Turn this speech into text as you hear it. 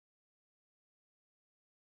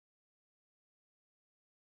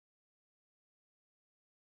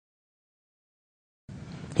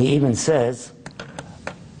He even says,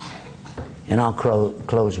 and I'll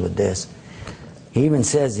close with this, he even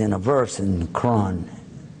says in a verse in the Quran,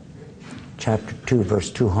 chapter 2, verse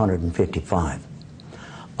 255,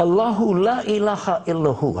 Allahu la ilaha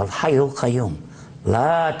illahu al-hayyul qayyum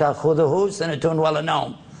la ta'khudhuhu sanatun wa la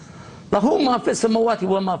nawm lahu ma fi samawati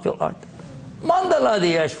wa ma fil ard man dha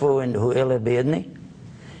alladhi yashfa'u indahu illa bi idhnihi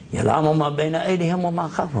ya'lamu ma bayna aydihim wa ma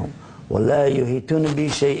khalfahum wa la yuhituna bi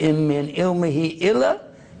shay'in min ilmihi illa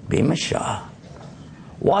bima sha'a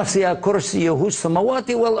wasi'a kursiyyuhu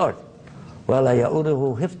as-samawati wal ard wa la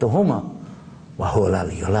ya'uduhu hifdhuhuma wa huwa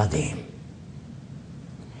al-'aliyyul 'azim.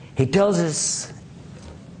 He tells us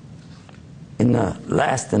in the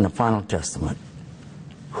last and the final testament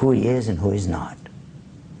who he is and who he's not.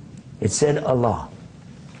 It said Allah.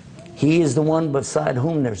 He is the one beside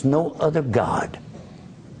whom there's no other God.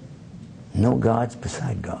 No gods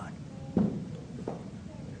beside God.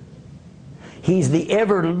 He's the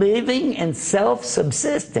ever-living and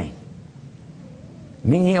self-subsisting.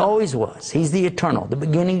 Meaning he always was. He's the eternal, the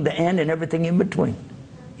beginning, the end, and everything in between.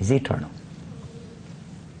 He's eternal.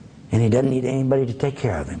 And he doesn't need anybody to take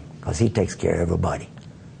care of him, because he takes care of everybody.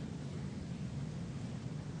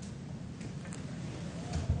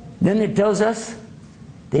 Then it tells us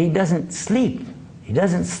that he doesn't sleep. He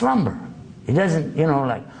doesn't slumber. He doesn't,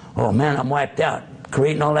 like, oh man, I'm wiped out.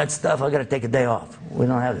 Creating all that stuff, I got to take a day off. We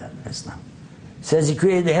don't have that. That's not. It says he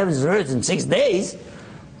created the heavens and earth in 6 days,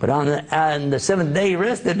 but on the seventh day he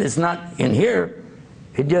rested. It's not in here.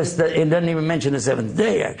 It doesn't even mention the seventh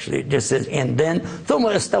day, actually. It just says, and then, ثُمَّ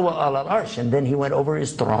اسْتَوَى عَلَى الْعَرْشِ, and then he went over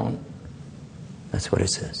his throne. That's what it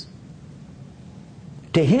says.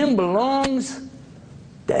 To him belongs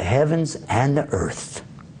the heavens and the earth,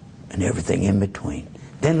 and everything in between.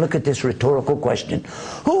 Then look at this rhetorical question.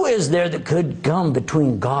 Who is there that could come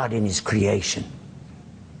between God and his creation?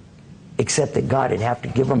 Except that God would have to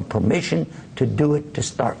give him permission to do it to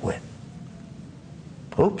start with.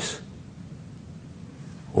 Oops.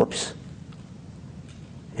 Whoops.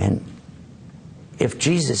 And if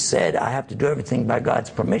Jesus said, I have to do everything by God's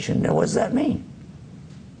permission, then what does that mean?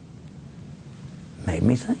 Made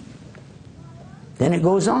me think. Then it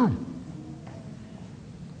goes on.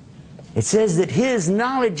 It says that his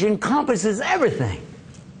knowledge encompasses everything.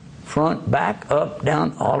 Front, back, up,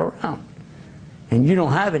 down, all around. And you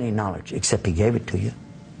don't have any knowledge except he gave it to you.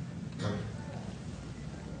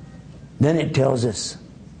 Then it tells us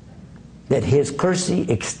that his mercy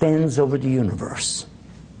extends over the universe.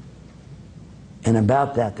 And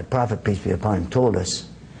about that, the Prophet, peace be upon him, told us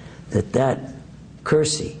that that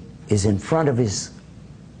mercy is in front of his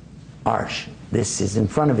arsh. This is in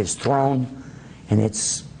front of his throne, and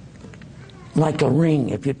it's like a ring.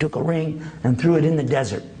 If you took a ring and threw it in the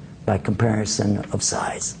desert, by comparison of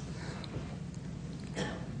size.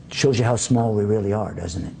 Shows you how small we really are,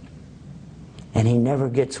 doesn't it? And he never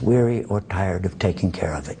gets weary or tired of taking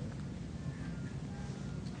care of it.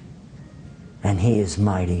 And he is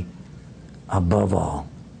mighty above all,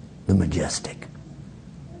 the majestic.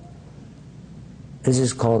 This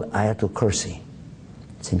is called Ayatul Kursi.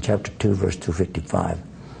 It's in chapter 2, verse 255.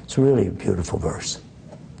 It's really a beautiful verse.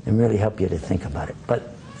 And really help you to think about it.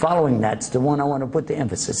 But following that's the one I want to put the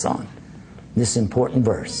emphasis on. This important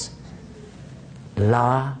verse.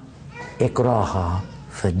 La ikraha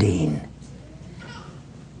fadeen.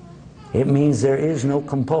 It means there is no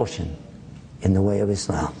compulsion in the way of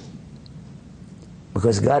Islam.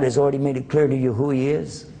 Because God has already made it clear to you who he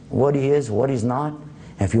is, what he's not.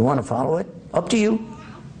 And if you want to follow it, up to you.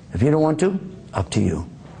 If you don't want to, up to you.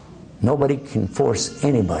 Nobody can force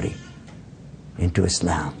anybody into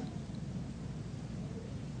Islam.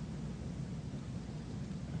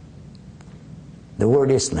 The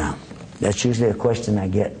word Islam, that's usually a question I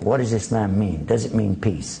get. What does Islam mean? Does it mean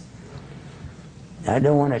peace? I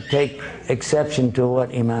don't want to take exception to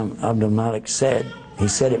what Imam Abdul Malik said. He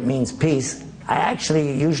said it means peace. I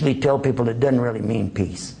actually usually tell people it doesn't really mean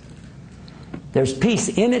peace. There's peace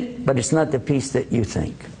in it, but it's not the peace that you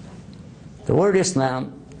think. The word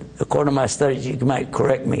Islam, according to my studies, you might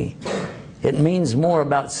correct me, it means more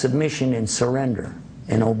about submission and surrender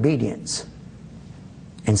and obedience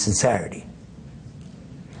and sincerity.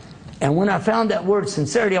 And when I found that word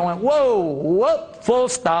sincerity, I went, whoa, full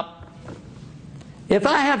stop. If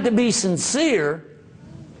I have to be sincere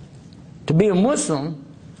to be a Muslim,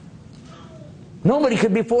 nobody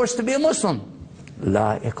could be forced to be a Muslim.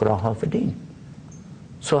 La ikraha fid-din.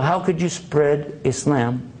 So how could you spread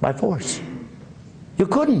Islam by force? You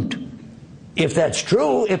couldn't. If that's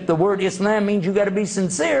true, if the word Islam means you got to be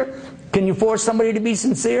sincere, can you force somebody to be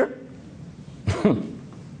sincere?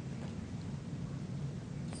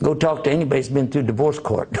 Go talk to anybody who's been through divorce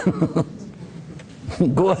court.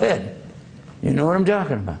 Go ahead. You know what I'm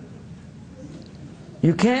talking about.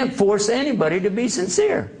 You can't force anybody to be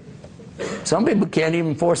sincere. Some people can't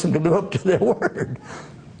even force them to live up to their word.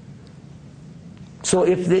 So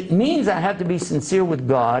if it means I have to be sincere with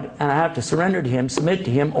God, and I have to surrender to Him, submit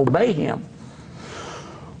to Him, obey Him,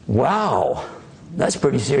 wow, that's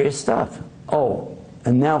pretty serious stuff. Oh,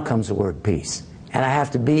 and now comes the word peace. And I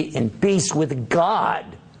have to be in peace with God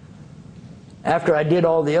after I did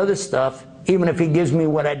all the other stuff, even if He gives me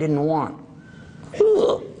what I didn't want.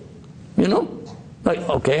 Ugh. You know? Like,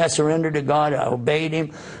 okay, I surrendered to God, I obeyed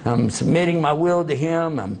Him, I'm submitting my will to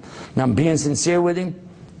Him, I'm being sincere with Him,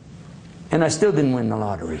 and I still didn't win the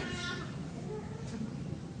lottery.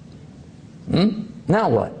 Now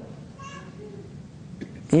what?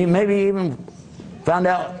 Maybe even found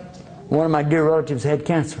out one of my dear relatives had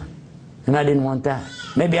cancer, and I didn't want that.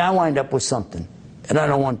 Maybe I wind up with something, and I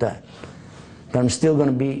don't want that. But I'm still going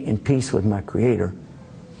to be in peace with my Creator,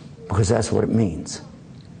 because that's what it means.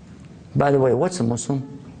 By the way, what's a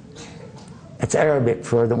Muslim? It's Arabic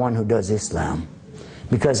for the one who does Islam.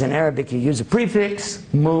 Because in Arabic you use a prefix,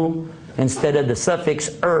 mu, instead of the suffix,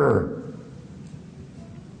 er.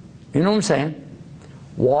 You know what I'm saying?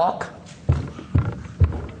 Walk,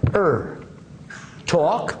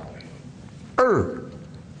 talk,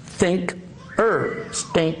 think,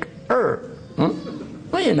 stink,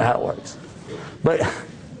 Well, you know how it works. But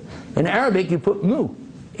in Arabic you put mu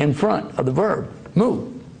in front of the verb,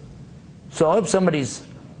 mu. So if somebody's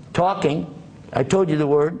talking, I told you the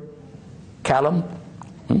word, kalam,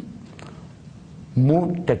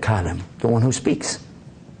 mutakalim, the one who speaks.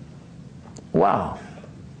 Wow.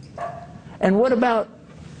 And what about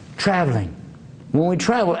traveling? When we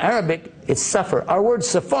travel, Arabic, it's safar. Our word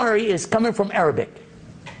safari is coming from Arabic.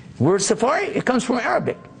 Word safari, it comes from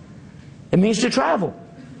Arabic. It means to travel.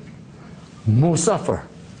 Musafar.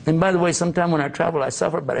 And by the way, sometime when I travel, I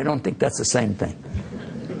suffer, but I don't think that's the same thing.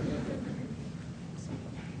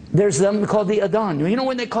 There's something called the adhan. You know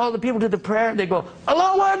when they call the people to the prayer, they go,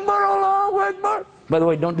 Allahu Akbar, Allahu Akbar. By the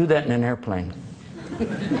way, don't do that in an airplane.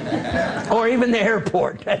 Or even the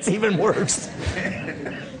airport. That's even worse.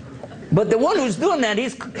 But the one who's doing that,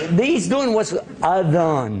 he's doing what's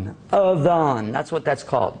adhan. Adhan. That's what that's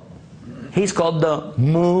called. He's called the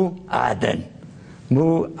mu'adhan.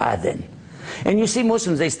 Mu'adhan. And you see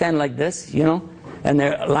Muslims, they stand like this, you know, and they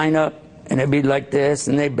line up, and they be like this,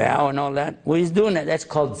 and they bow and all that. Well, he's doing that. That's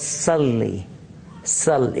called sulli.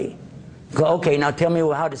 Sulli. Okay, now tell me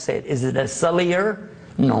how to say it. Is it a sullier?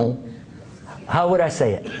 No. How would I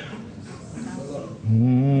say it?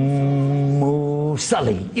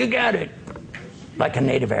 Sulli. You got it. Like a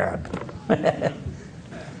native Arab.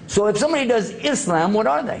 So if somebody does Islam, what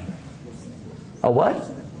are they? A what?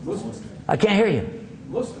 Muslim. I can't hear you.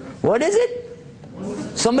 Muslim. What is it?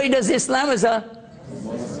 Muslim. Somebody does Islam as a...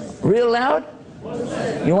 Real loud?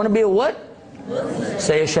 You want to be a what?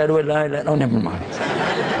 Say ashhadu an la ilaha. Oh, never mind.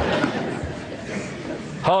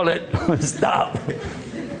 Hold it. Stop.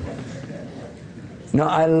 No,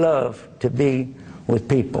 I love to be with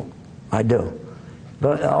people. I do.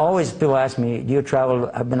 But always people ask me, do you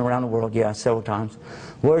travel? I've been around the world, yeah, several times.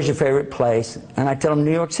 Where's your favorite place? And I tell them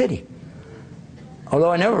New York City.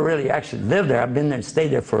 Although I never really actually lived there. I've been there and stayed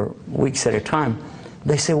there for weeks at a time.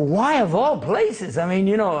 They say, well, why of all places? I mean,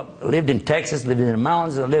 you know, I lived in Texas, lived in the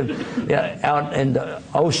mountains, I lived out in the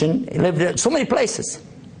ocean, I lived in so many places.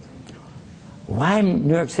 Why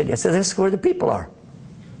New York City? I said, this is where the people are.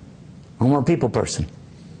 I'm a people person.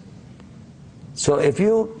 So if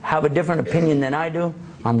you have a different opinion than I do,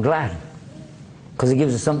 I'm glad. Because it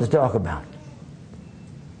gives us something to talk about.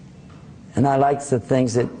 And I like the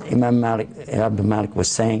things that Imam Abdul Malik was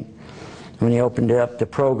saying when he opened up the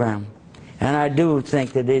program. And I do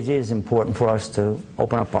think that it is important for us to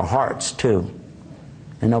open up our hearts too,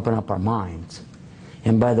 and open up our minds.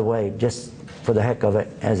 And by the way, just for the heck of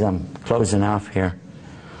it, as I'm closing off here,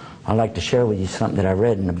 I'd like to share with you something that I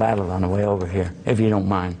read in the Bible on the way over here, if you don't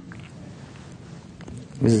mind.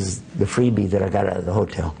 This is the freebie that I got out of the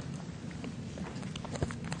hotel.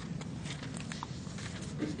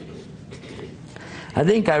 I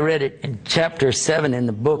think I read it in chapter 7 in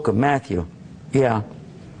the book of Matthew. Yeah.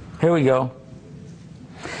 Here we go.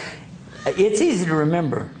 It's easy to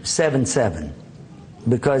remember 7:7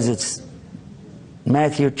 because it's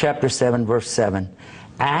Matthew chapter 7 verse 7.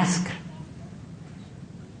 Ask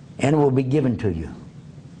and it will be given to you.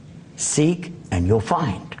 Seek and you'll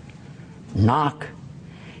find. Knock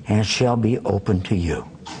and it shall be open to you.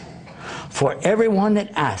 For everyone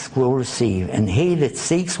that asks will receive, and he that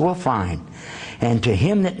seeks will find, and to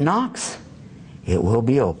him that knocks it will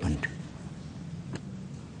be opened.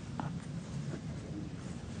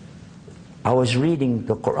 I was reading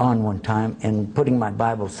the Quran one time and putting my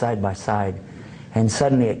Bible side by side, and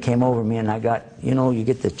suddenly it came over me and I got, you know, you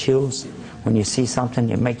get the chills when you see something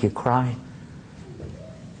that make you cry.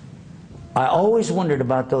 I always wondered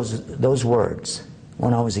about those words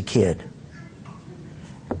when I was a kid.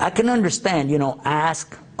 I can understand, you know,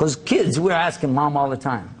 ask, because kids, we're asking mom all the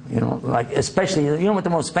time, you know, like especially, you know what the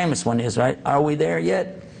most famous one is, right? Are we there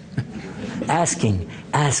yet? Asking,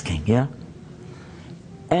 yeah?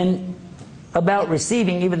 And about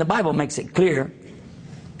receiving, even the Bible makes it clear.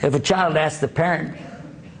 If a child asks the parent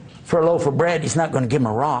for a loaf of bread, he's not going to give him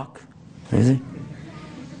a rock, is he?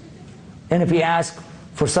 And if he asks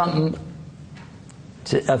for something,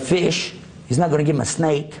 a fish, he's not going to give him a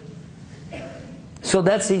snake. So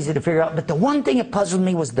that's easy to figure out. But the one thing that puzzled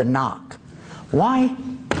me was the knock. Why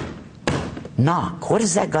knock? What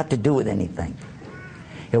has that got to do with anything?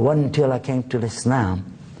 It wasn't until I came to Islam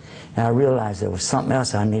and I realized there was something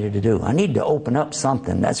else I needed to do. I needed to open up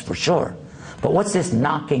something, that's for sure. But what's this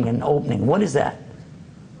knocking and opening? What is that?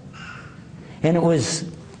 And it was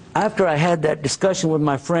after I had that discussion with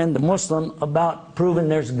my friend, the Muslim, about proving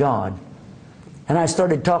there's God. And I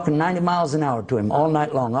started talking 90 miles an hour to him all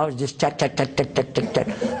night long. I was just check.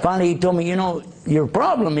 Finally he told me, you know, your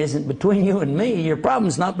problem isn't between you and me. Your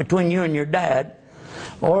problem's not between you and your dad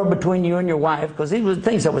or between you and your wife, because these were the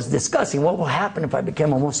things I was discussing. What will happen if I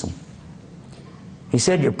became a Muslim? He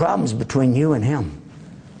said, your problem's between you and him.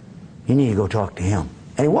 You need to go talk to him.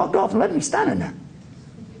 And he walked off and left me standing there.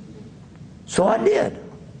 So I did.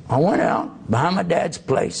 I went out behind my dad's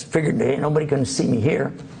place. Figured there ain't nobody going to see me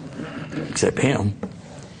here except him.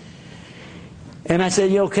 And I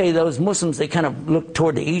said, yeah, okay, those Muslims, they kind of look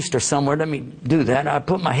toward the east or somewhere. Let me do that. I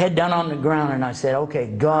put my head down on the ground and I said, okay,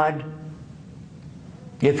 God,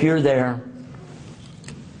 if you're there,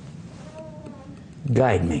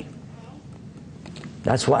 guide me.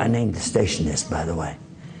 That's why I named the station this, by the way.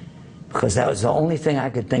 Because that was the only thing I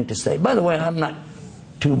could think to say. By the way, I'm not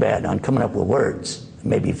too bad on coming up with words.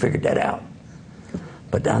 Maybe you figured that out.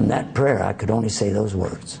 But on that prayer, I could only say those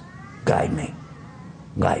words. Guide me.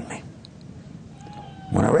 Guide me.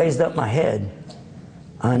 When I raised up my head,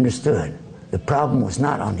 I understood. The problem was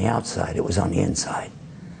not on the outside, it was on the inside.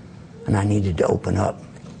 And I needed to open up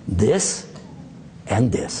this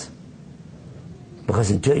and this. Because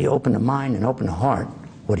until you open the mind and open the heart,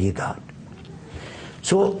 what do you got?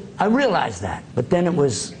 So I realized that. But then it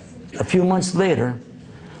was a few months later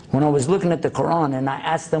when I was looking at the Quran and I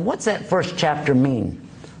asked them, what's that first chapter mean?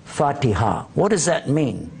 Fatiha. What does that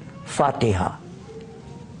mean? Fatiha.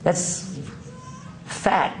 That's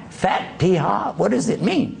fat. Fatiha. What does it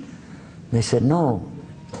mean? They said, no,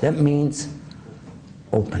 that means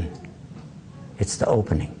open. It's the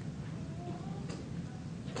opening.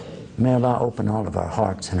 May Allah open all of our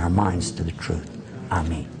hearts and our minds to the truth.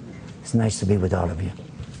 Ameen. It's nice to be with all of you.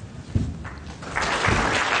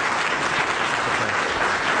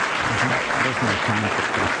 There's no time for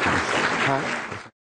questions.